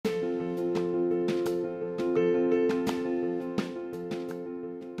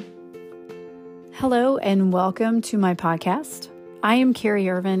Hello and welcome to my podcast. I am Carrie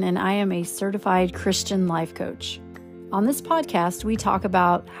Irvin and I am a certified Christian life coach. On this podcast, we talk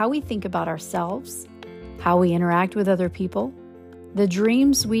about how we think about ourselves, how we interact with other people, the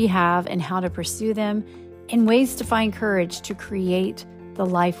dreams we have and how to pursue them, and ways to find courage to create the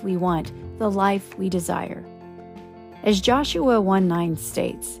life we want, the life we desire. As Joshua 1:9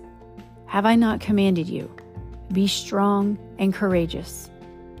 states, "Have I not commanded you? Be strong and courageous.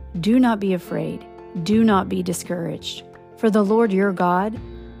 Do not be afraid. Do not be discouraged, for the Lord your God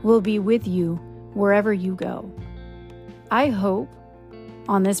will be with you wherever you go." I hope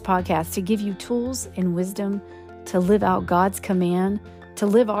on this podcast to give you tools and wisdom to live out God's command, to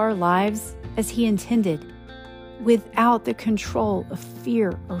live our lives as He intended, without the control of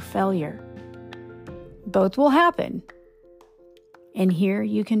fear or failure. Both will happen, and here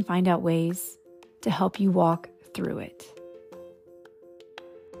you can find out ways to help you walk through it.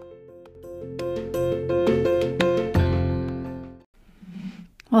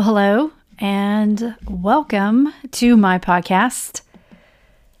 Well, hello and welcome to my podcast.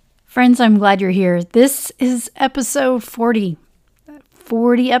 Friends, I'm glad you're here. This is episode 40.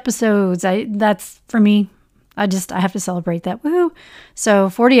 40 episodes. That's for me. I have to celebrate that. Woohoo. So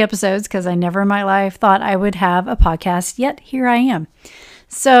 40 episodes, because I never in my life thought I would have a podcast, yet here I am.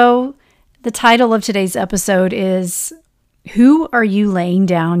 So the title of today's episode is, Who Are You Laying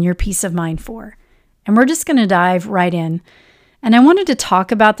Down Your Peace of Mind For? And we're just going to dive right in. And I wanted to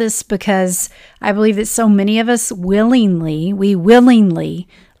talk about this because I believe that so many of us willingly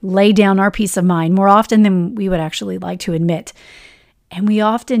lay down our peace of mind more often than we would actually like to admit. And we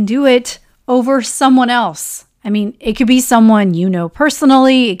often do it over someone else. I mean, it could be someone you know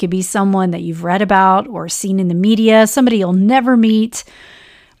personally. It could be someone that you've read about or seen in the media, somebody you'll never meet.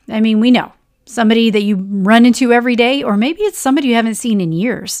 I mean, we know somebody that you run into every day, or maybe it's somebody you haven't seen in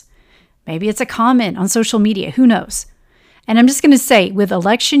years. Maybe it's a comment on social media. Who knows? And I'm just going to say, with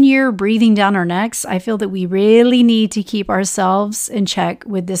election year breathing down our necks, I feel that we really need to keep ourselves in check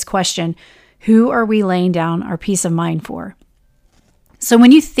with this question: who are we laying down our peace of mind for? So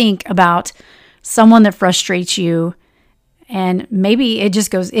when you think about someone that frustrates you, and maybe it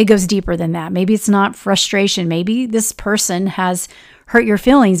goes deeper than that. Maybe it's not frustration. Maybe this person has hurt your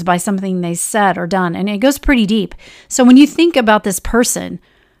feelings by something they said or done, and it goes pretty deep. So when you think about this person,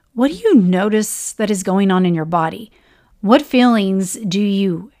 what do you notice that is going on in your body? What feelings do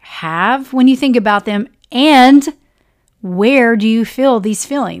you have when you think about them? And where do you feel these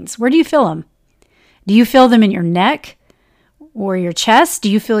feelings? Where do you feel them? Do you feel them in your neck or your chest?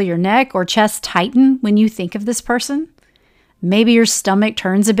 Do you feel your neck or chest tighten when you think of this person? Maybe your stomach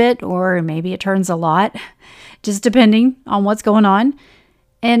turns a bit, or maybe it turns a lot, just depending on what's going on.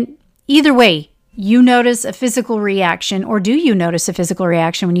 And either way, you notice a physical reaction, or do you notice a physical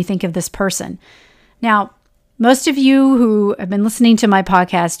reaction when you think of this person? Now, most of you who have been listening to my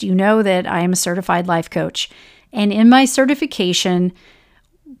podcast, you know that I am a certified life coach. And in my certification,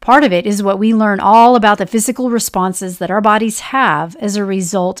 part of it is what we learn all about the physical responses that our bodies have as a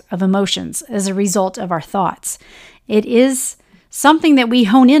result of emotions, as a result of our thoughts. It is something that we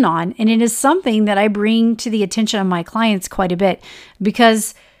hone in on, and it is something that I bring to the attention of my clients quite a bit,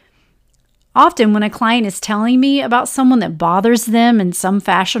 because often when a client is telling me about someone that bothers them in some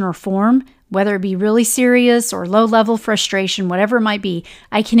fashion or form, whether it be really serious or low-level frustration, whatever it might be,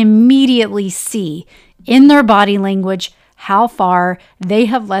 I can immediately see in their body language how far they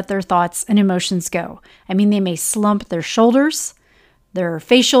have let their thoughts and emotions go. I mean, they may slump their shoulders, their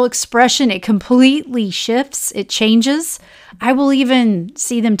facial expression, it completely shifts, it changes. I will even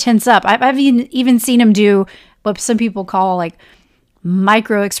see them tense up. I've even seen them do what some people call like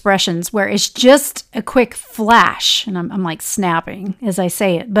micro expressions, where it's just a quick flash. And I'm like snapping as I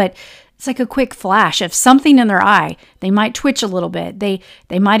say it, but it's like a quick flash of something in their eye. They might twitch a little bit. They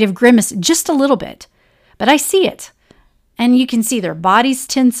might have grimaced just a little bit, but I see it. And you can see their bodies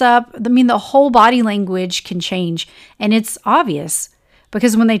tense up. I mean, the whole body language can change. And it's obvious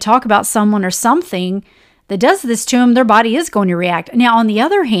because when they talk about someone or something that does this to them, their body is going to react. Now, on the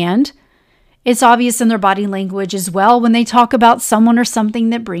other hand, it's obvious in their body language as well when they talk about someone or something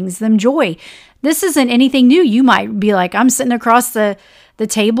that brings them joy. This isn't anything new. You might be like, I'm sitting across the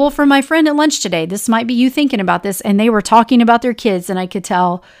table from my friend at lunch today. This might be you thinking about this. And they were talking about their kids, and I could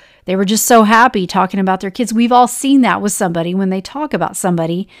tell they were just so happy talking about their kids. We've all seen that with somebody when they talk about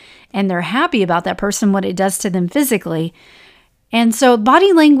somebody and they're happy about that person, what it does to them physically. And so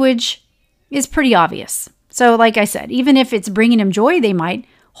body language is pretty obvious. So like I said, even if it's bringing them joy, they might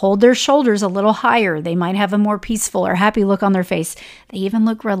hold their shoulders a little higher. They might have a more peaceful or happy look on their face. They even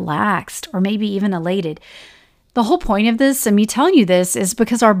look relaxed or maybe even elated. The whole point of this, and me telling you this, is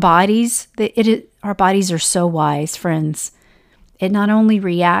because our bodies, our bodies are so wise, friends. It not only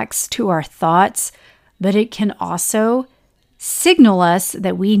reacts to our thoughts, but it can also signal us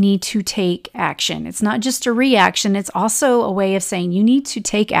that we need to take action. It's not just a reaction, it's also a way of saying you need to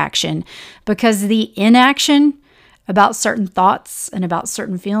take action, because the inaction about certain thoughts and about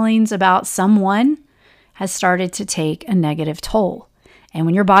certain feelings about someone has started to take a negative toll. And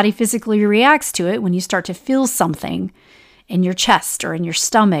when your body physically reacts to it, when you start to feel something in your chest or in your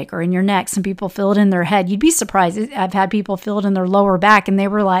stomach or in your neck, some people feel it in their head. You'd be surprised. I've had people feel it in their lower back, and they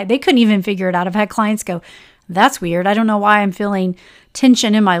were like, they couldn't even figure it out. I've had clients go, that's weird. I don't know why I'm feeling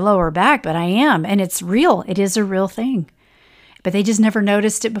tension in my lower back, but I am. And it's real. It is a real thing. But they just never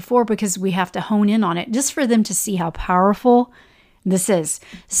noticed it before, because we have to hone in on it just for them to see how powerful this is.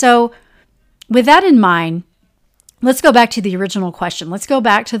 So with that in mind, let's go back to the original question. Let's go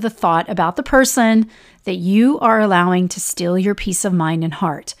back to the thought about the person that you are allowing to steal your peace of mind and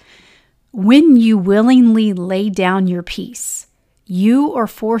heart. When you willingly lay down your peace, you are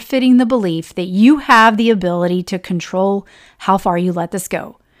forfeiting the belief that you have the ability to control how far you let this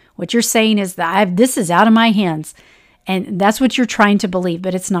go. What you're saying is that this is out of my hands. And that's what you're trying to believe,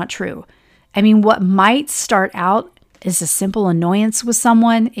 but it's not true. I mean, what might start out as a simple annoyance with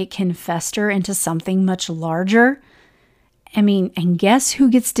someone, it can fester into something much larger. I mean, and guess who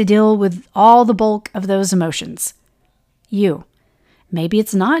gets to deal with all the bulk of those emotions? You. Maybe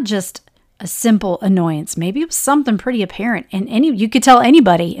it's not just a simple annoyance. Maybe it was something pretty apparent, and you could tell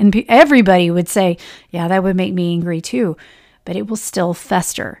anybody, and everybody would say, yeah, that would make me angry too, but it will still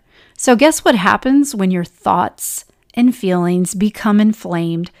fester. So guess what happens when your thoughts and feelings become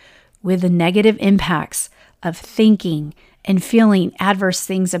inflamed with the negative impacts of thinking and feeling adverse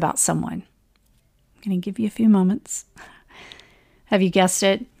things about someone? I'm going to give you a few moments. Have you guessed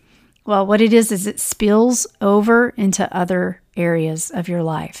it? Well, what it is it spills over into other areas of your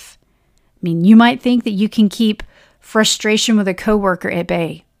life. I mean, you might think that you can keep frustration with a coworker at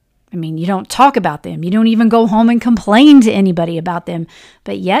bay. I mean, you don't talk about them. You don't even go home and complain to anybody about them.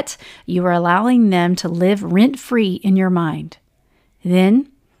 But yet, you are allowing them to live rent-free in your mind. Then,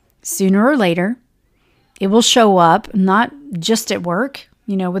 sooner or later, it will show up not just at work,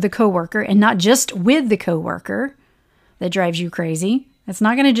 with a coworker, and not just with the coworker that drives you crazy. It's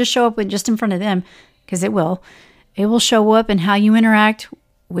not going to just show up just in front of them, because it will. It will show up in how you interact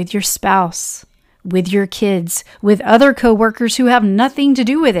with your spouse, with your kids, with other coworkers who have nothing to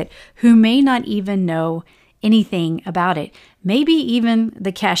do with it, who may not even know anything about it. Maybe even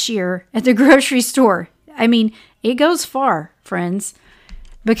the cashier at the grocery store. I mean, it goes far, friends,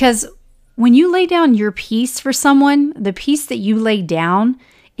 because when you lay down your peace for someone, the peace that you lay down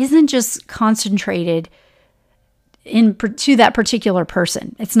isn't just concentrated to that particular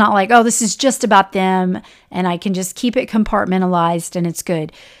person. It's not like, oh, this is just about them and I can just keep it compartmentalized and it's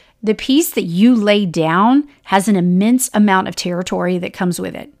good. The peace that you lay down has an immense amount of territory that comes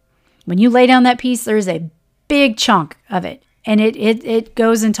with it. When you lay down that peace, there's a big chunk of it, and it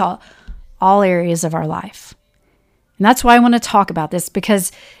goes into all areas of our life. And that's why I want to talk about this,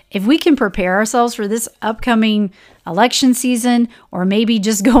 because if we can prepare ourselves for this upcoming election season, or maybe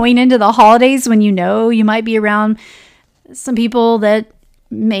just going into the holidays when you might be around some people that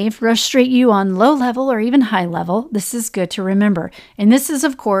may frustrate you on low level or even high level, this is good to remember. And this is,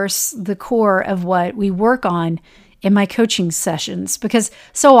 of course, the core of what we work on in my coaching sessions, because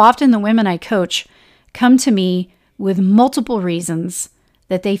so often the women I coach come to me with multiple reasons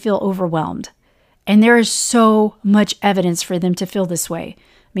that they feel overwhelmed. And there is so much evidence for them to feel this way.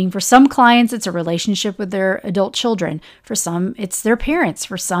 I mean, for some clients, it's a relationship with their adult children. For some, it's their parents.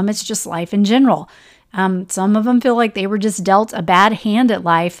 For some, it's just life in general. Some of them feel like they were just dealt a bad hand at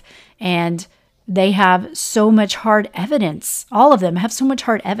life, and they have so much hard evidence. All of them have so much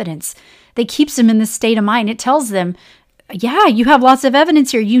hard evidence that keeps them in this state of mind. It tells them, yeah, you have lots of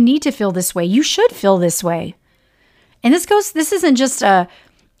evidence here. You need to feel this way. You should feel this way. And this isn't just a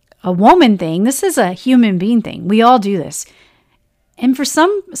woman thing. This is a human being thing. We all do this. And for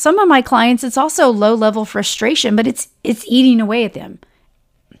some of my clients, it's also low-level frustration, but it's eating away at them.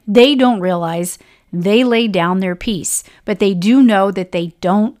 They don't realize they lay down their peace, but they do know that they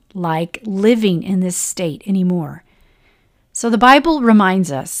don't like living in this state anymore. So the Bible reminds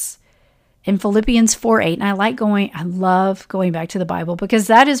us in Philippians 4:8, and I love going back to the Bible, because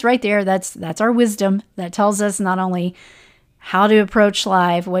that is right there. That's our wisdom that tells us not only how to approach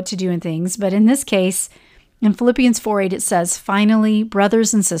life, what to do in things, but in this case, in Philippians 4:8, it says, "Finally,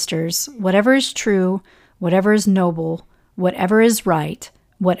 brothers and sisters, whatever is true, whatever is noble, whatever is right,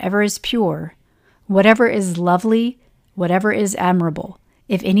 whatever is pure, whatever is lovely, whatever is admirable,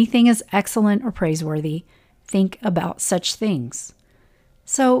 if anything is excellent or praiseworthy, think about such things.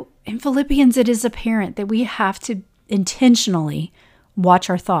 So in Philippians, it is apparent that we have to intentionally watch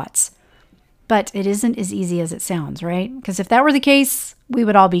our thoughts. But it isn't as easy as it sounds, right? Because if that were the case, we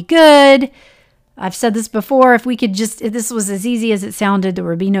would all be good. I've said this before. If this was as easy as it sounded, there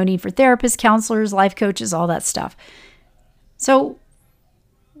would be no need for therapists, counselors, life coaches, all that stuff. So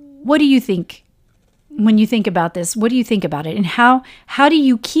what do you think when you think about this? What do you think about it? And how do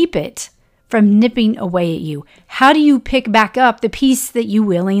you keep it from nipping away at you? How do you pick back up the piece that you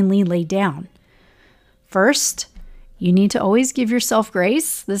willingly laid down? First, you need to always give yourself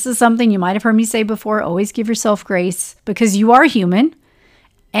grace. This is something you might have heard me say before. Always give yourself grace, because you are human.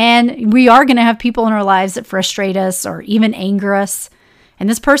 And we are going to have people in our lives that frustrate us or even anger us. And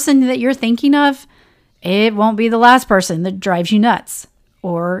this person that you're thinking of, it won't be the last person that drives you nuts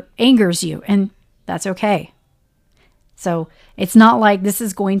or angers you. And that's okay. So it's not like this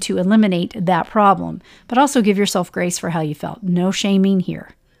is going to eliminate that problem. But also give yourself grace for how you felt. No shaming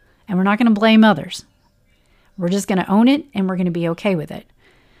here. And we're not going to blame others. We're just going to own it, and we're going to be okay with it.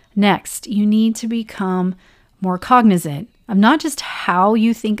 Next, you need to become more cognizant of not just how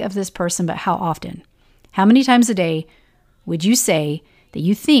you think of this person, but how often. How many times a day would you say that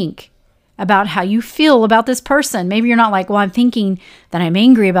you think about how you feel about this person? Maybe you're not like, well, I'm thinking that I'm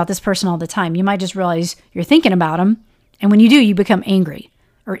angry about this person all the time. You might just realize you're thinking about them. And when you do, you become angry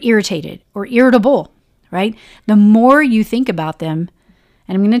or irritated or irritable, right? The more you think about them,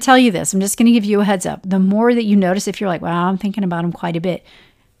 and I'm going to tell you this, I'm just going to give you a heads up. The more that you notice, if you're like, wow, I'm thinking about them quite a bit,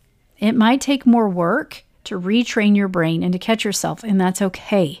 it might take more work to retrain your brain and to catch yourself, and that's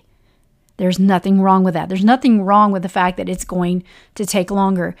okay. There's nothing wrong with that. There's nothing wrong with the fact that it's going to take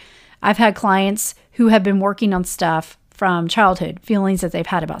longer. I've had clients who have been working on stuff from childhood, feelings that they've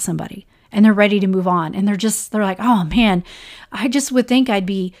had about somebody, and they're ready to move on. And they're like, oh man, I just would think I'd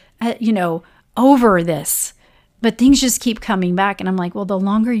be, over this. But things just keep coming back. And I'm like, well, the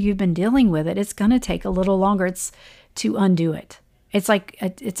longer you've been dealing with it, it's going to take a little longer to undo it. It's like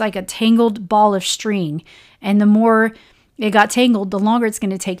a tangled ball of string. And the more it got tangled, the longer it's going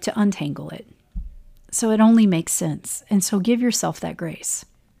to take to untangle it. So it only makes sense. And so give yourself that grace.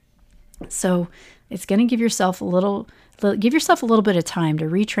 So it's going to give yourself a little bit of time to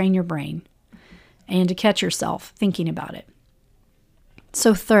retrain your brain and to catch yourself thinking about it.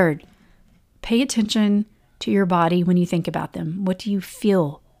 So third, pay attention to your body when you think about them. What do you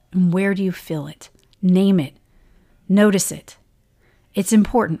feel and where do you feel it? Name it. Notice it. It's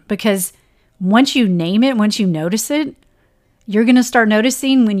important because once you name it, once you notice it, you're going to start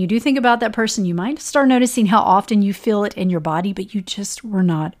noticing when you do think about that person, you might start noticing how often you feel it in your body, but you just were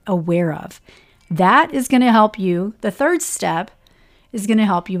not aware of. That is going to help you. The third step is going to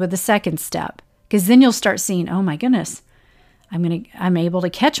help you with the second step, because then you'll start seeing, oh my goodness, I'm able to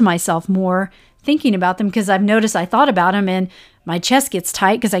catch myself more thinking about them because I've noticed I thought about them and my chest gets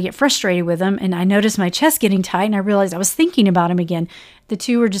tight because I get frustrated with them, and I noticed my chest getting tight and I realized I was thinking about them again. The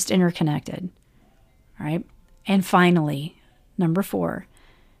two are just interconnected. All right. And finally, number 4,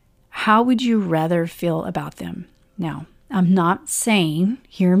 how would you rather feel about them? Now, I'm not saying,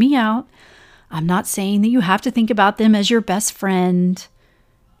 hear me out, I'm not saying that you have to think about them as your best friend,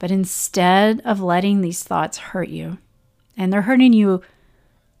 but instead of letting these thoughts hurt you, and they're hurting you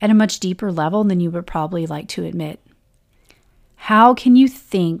at a much deeper level than you would probably like to admit, how can you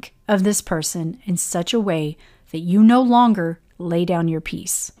think of this person in such a way that you no longer lay down your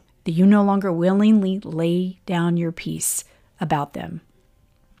peace, that you no longer willingly lay down your peace about them?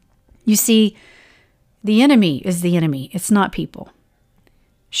 You see, the enemy is the enemy. It's not people.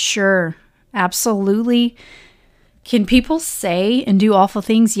 Sure, absolutely. Can people say and do awful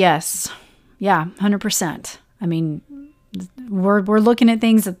things? Yes. Yeah, 100%. I mean, we're looking at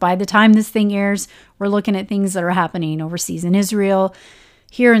things that by the time this thing airs, we're looking at things that are happening overseas in Israel.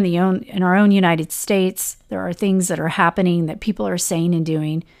 Here in our own United States, there are things that are happening that people are saying and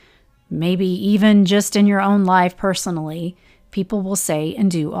doing. Maybe even just in your own life personally, people will say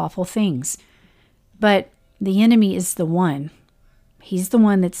and do awful things. But the enemy is the one. He's the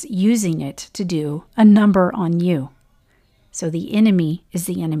one that's using it to do a number on you. So the enemy is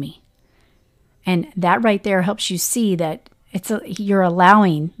the enemy. And that right there helps you see that you're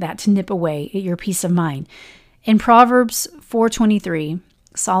allowing that to nip away at your peace of mind. In Proverbs 4:23,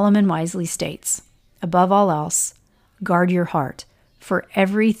 Solomon wisely states, above all else, guard your heart, for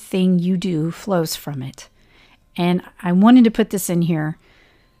everything you do flows from it. And I wanted to put this in here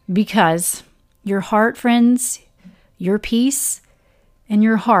because your heart, friends, your peace and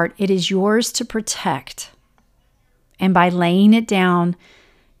your heart, it is yours to protect. And by laying it down,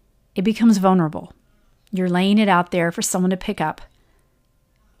 it becomes vulnerable. You're laying it out there for someone to pick up.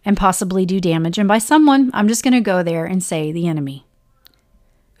 and possibly do damage. And by someone, I'm just going to go there and say the enemy.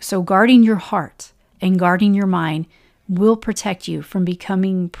 So guarding your heart and guarding your mind will protect you from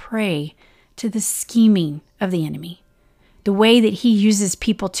becoming prey to the scheming of the enemy, the way that he uses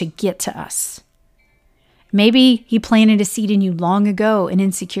people to get to us. Maybe he planted a seed in you long ago in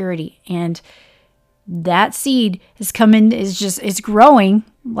insecurity, and that seed has come in, it's growing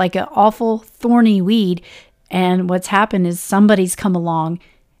like an awful thorny weed. And what's happened is somebody's come along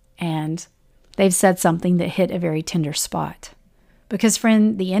and they've said something that hit a very tender spot. Because,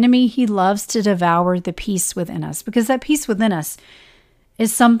 friend, the enemy, he loves to devour the peace within us, because that peace within us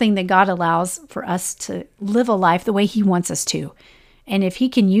is something that God allows for us to live a life the way he wants us to. And if he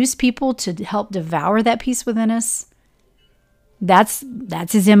can use people to help devour that peace within us, that's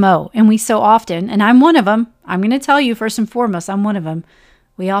his MO. And we so often, and I'm one of them, I'm going to tell you first and foremost, I'm one of them.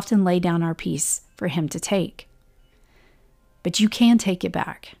 We often lay down our peace for him to take. But you can take it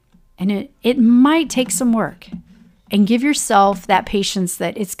back. And it might take some work. And give yourself that patience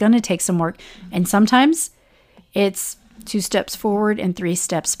that it's going to take some work. And sometimes it's 2 steps forward and 3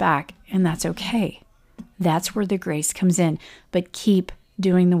 steps back. And that's okay. That's where the grace comes in. But keep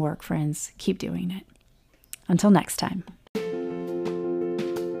doing the work, friends. Keep doing it. Until next time.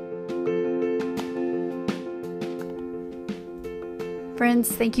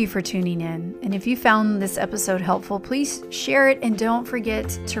 Friends, thank you for tuning in. And if you found this episode helpful, please share it and don't forget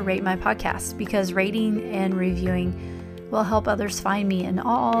to rate my podcast, because rating and reviewing will help others find me in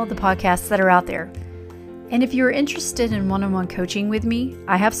all the podcasts that are out there. And if you're interested in one-on-one coaching with me,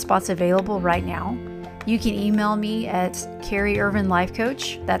 I have spots available right now. You can email me at Keri Irvin Life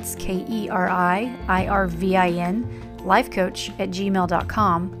Coach. That's KeriIrvin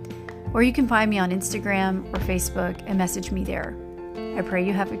lifecoach@gmail.com. Or you can find me on Instagram or Facebook and message me there. I pray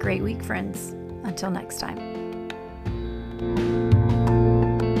you have a great week, friends. Until next time.